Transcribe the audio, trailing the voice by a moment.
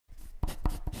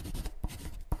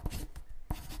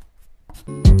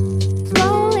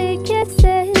Slowly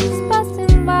kisses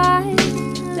passing by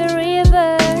the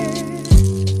river.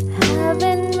 I've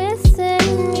been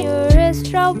missing your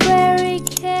strawberry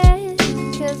kiss,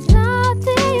 'cause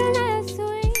nothing is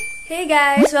sweet. Hey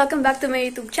guys! Welcome back to my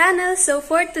YouTube channel. So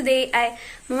for today ay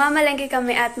mamamalengke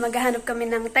kami at maghahanap kami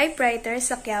ng typewriter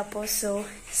sa Quiapo. So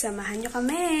samahan nyo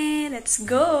kami! Let's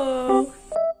go!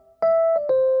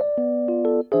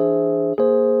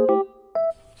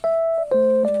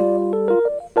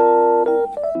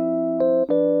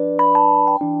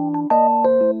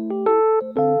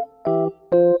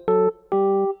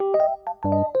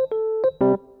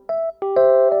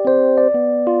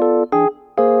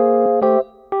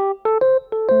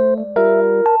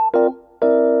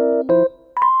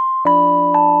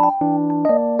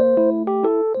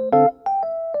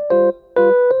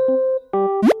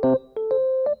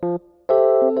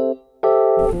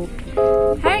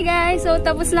 Hi guys! So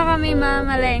tapos na kami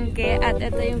mamalengke at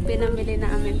ito yung pinamili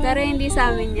namin. Pero hindi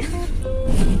sa amin yan.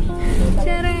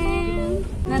 Tcharam!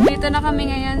 Nandito na kami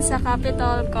ngayon sa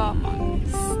Capitol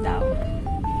Commons daw.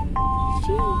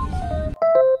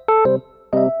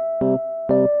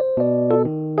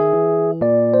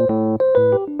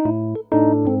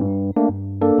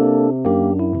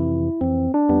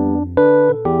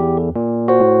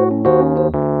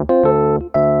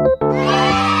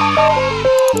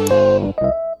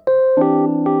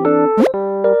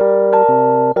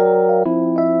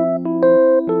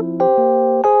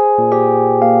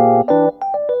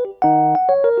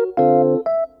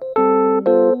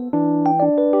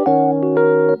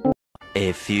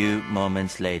 A few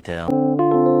moments later.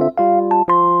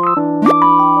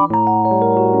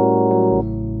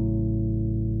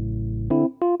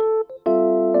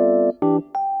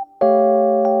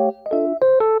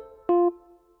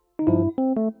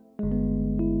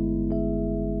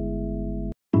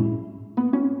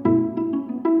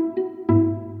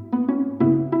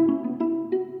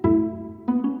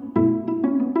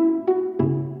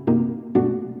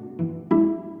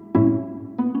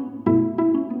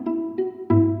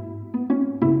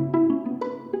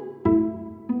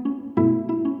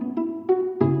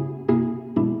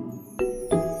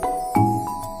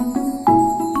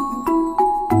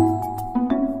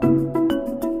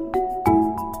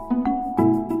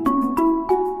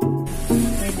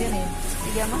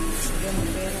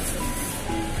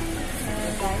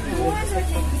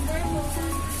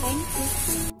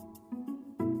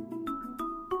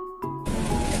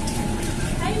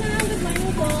 Hi ma'am, good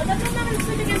morning po. Dapat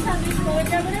nakalusto na yung sandwich po with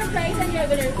regular fries and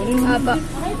regular food. Aba.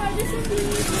 Okay, for this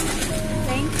please.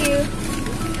 Thank you.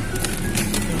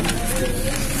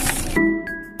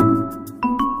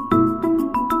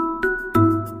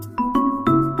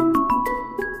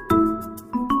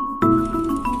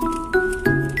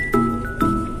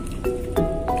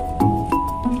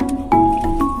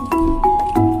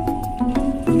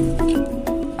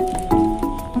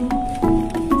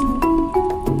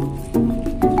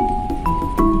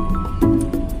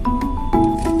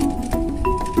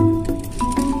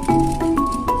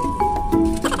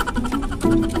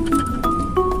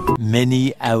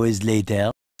 Many hours later.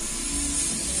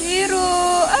 Hiro!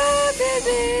 Ah,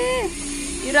 bebe!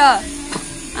 Hiro!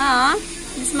 Ah,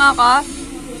 miss mo ako?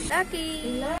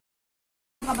 Lucky!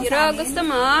 Hiro, gusto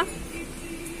mo?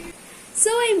 So,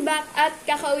 I'm back at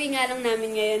kakauwi nga lang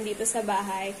namin ngayon dito sa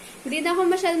bahay. Hindi na ako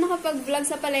masyado nakapag-vlog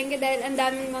sa palengke dahil ang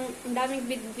daming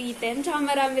bitbitin, tsaka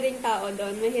marami ring tao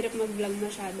doon. Mahirap mag-vlog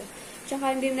masyado.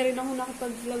 Tsaka hindi na rin ako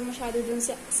nakapag-vlog masyado doon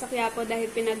sa Quiapo dahil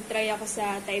pinag-try ako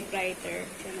sa typewriter.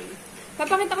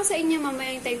 Papakita ko sa inyo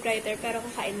mamaya yung typewriter pero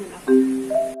kakain muna ako.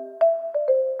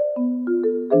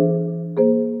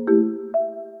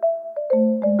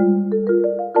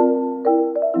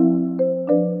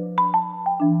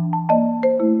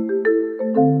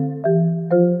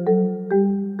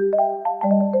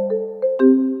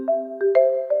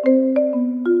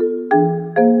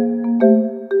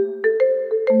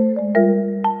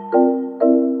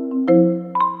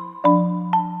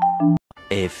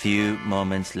 A few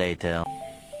moments later.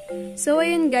 So,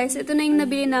 ayun guys, ito na yung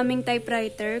nabili naming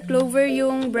typewriter. Clover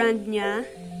yung brand niya.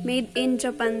 Made in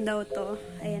Japan daw to.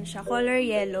 Ayan siya, color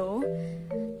yellow.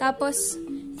 Tapos,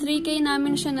 3K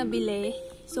namin siya nabili.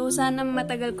 So, sana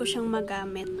matagal ko siyang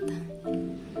magamit.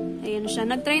 Ayan siya.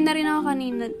 Nag-try na rin ako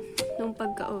kanina nung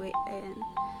pagka-uwi. Ayan.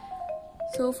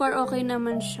 So far, okay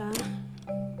naman siya.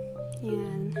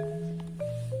 Ayan.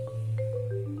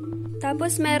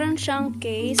 Tapos, meron siyang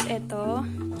case. Ito.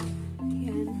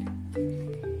 Ayan.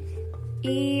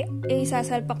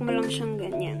 Isasalpak mo lang siyang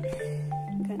ganyan.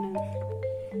 Ganun.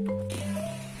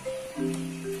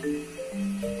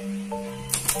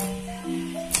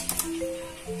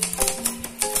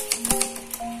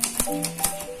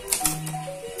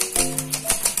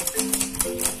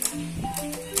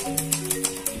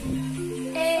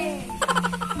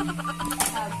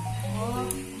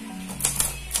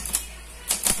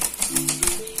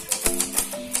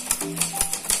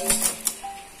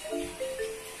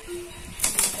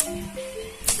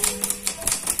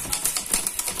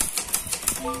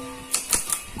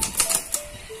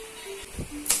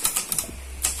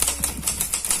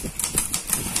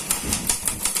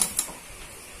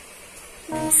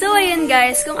 ayun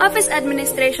guys, kung office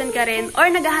administration ka rin or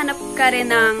naghahanap ka rin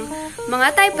ng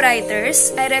mga typewriters,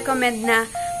 I recommend na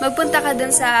magpunta ka dun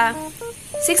sa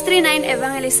 639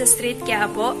 Evangelista Street,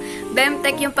 Quiapo.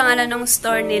 BEMTECH yung pangalan ng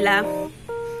store nila.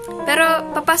 Pero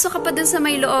papasok ka pa dun sa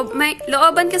may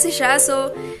looban kasi siya, so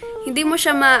hindi mo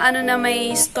siya maano na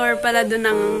may store pala dun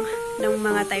ng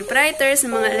mga typewriters,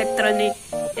 ng mga electronic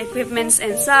equipments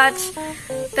and such.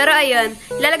 Pero ayun,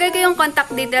 ilalagay ko yung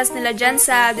contact details nila dyan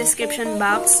sa description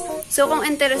box. So kung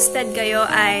interested kayo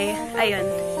ay, ayun,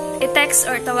 i-text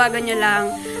or tawagan nyo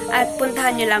lang at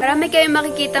puntahan nyo lang. Marami kayong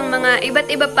makikitang mga iba't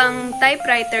iba pang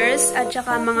typewriters at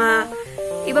saka mga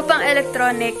iba pang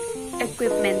electronic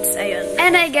equipments. Ayun.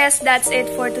 And I guess that's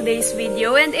it for today's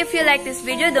video. And if you like this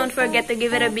video, don't forget to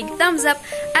give it a big thumbs up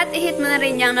at i-hit mo na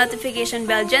rin yung notification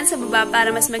bell dyan sa baba para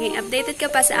mas maging updated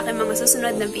ka pa sa aking mga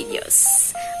susunod na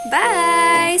videos.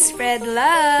 Bye! Spread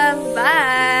love!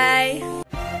 Bye!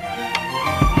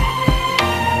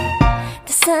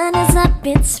 The sun is up,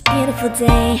 it's a beautiful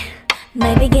day.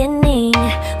 My beginning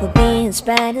will be as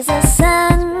bright as the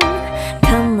sun.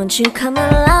 Come, won't you come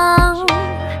along?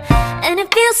 And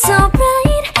it feels so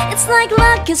bright, it's like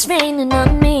luck is raining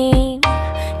on me.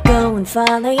 Go and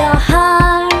follow your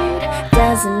heart,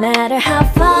 doesn't matter how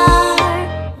far.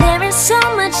 There is so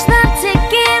much love to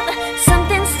give,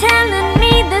 something's telling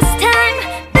me this time.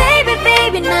 Baby,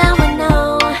 baby, now I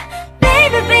know.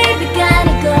 Baby, baby,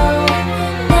 gotta go.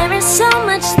 There is so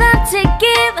much love to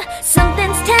give,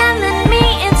 something's telling me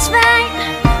it's right.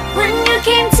 When you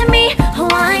came to me, oh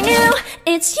I knew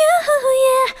it's you,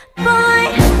 yeah, boy.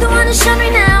 The one who showed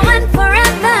me now and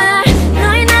forever.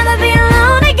 No, you'll never be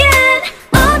alone again.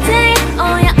 All day,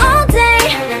 oh yeah, all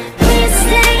day. Please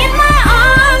stay in my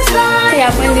arms, boy. Kaya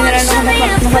po hindi na rin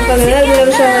nakapaglalaro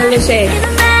sa Luce.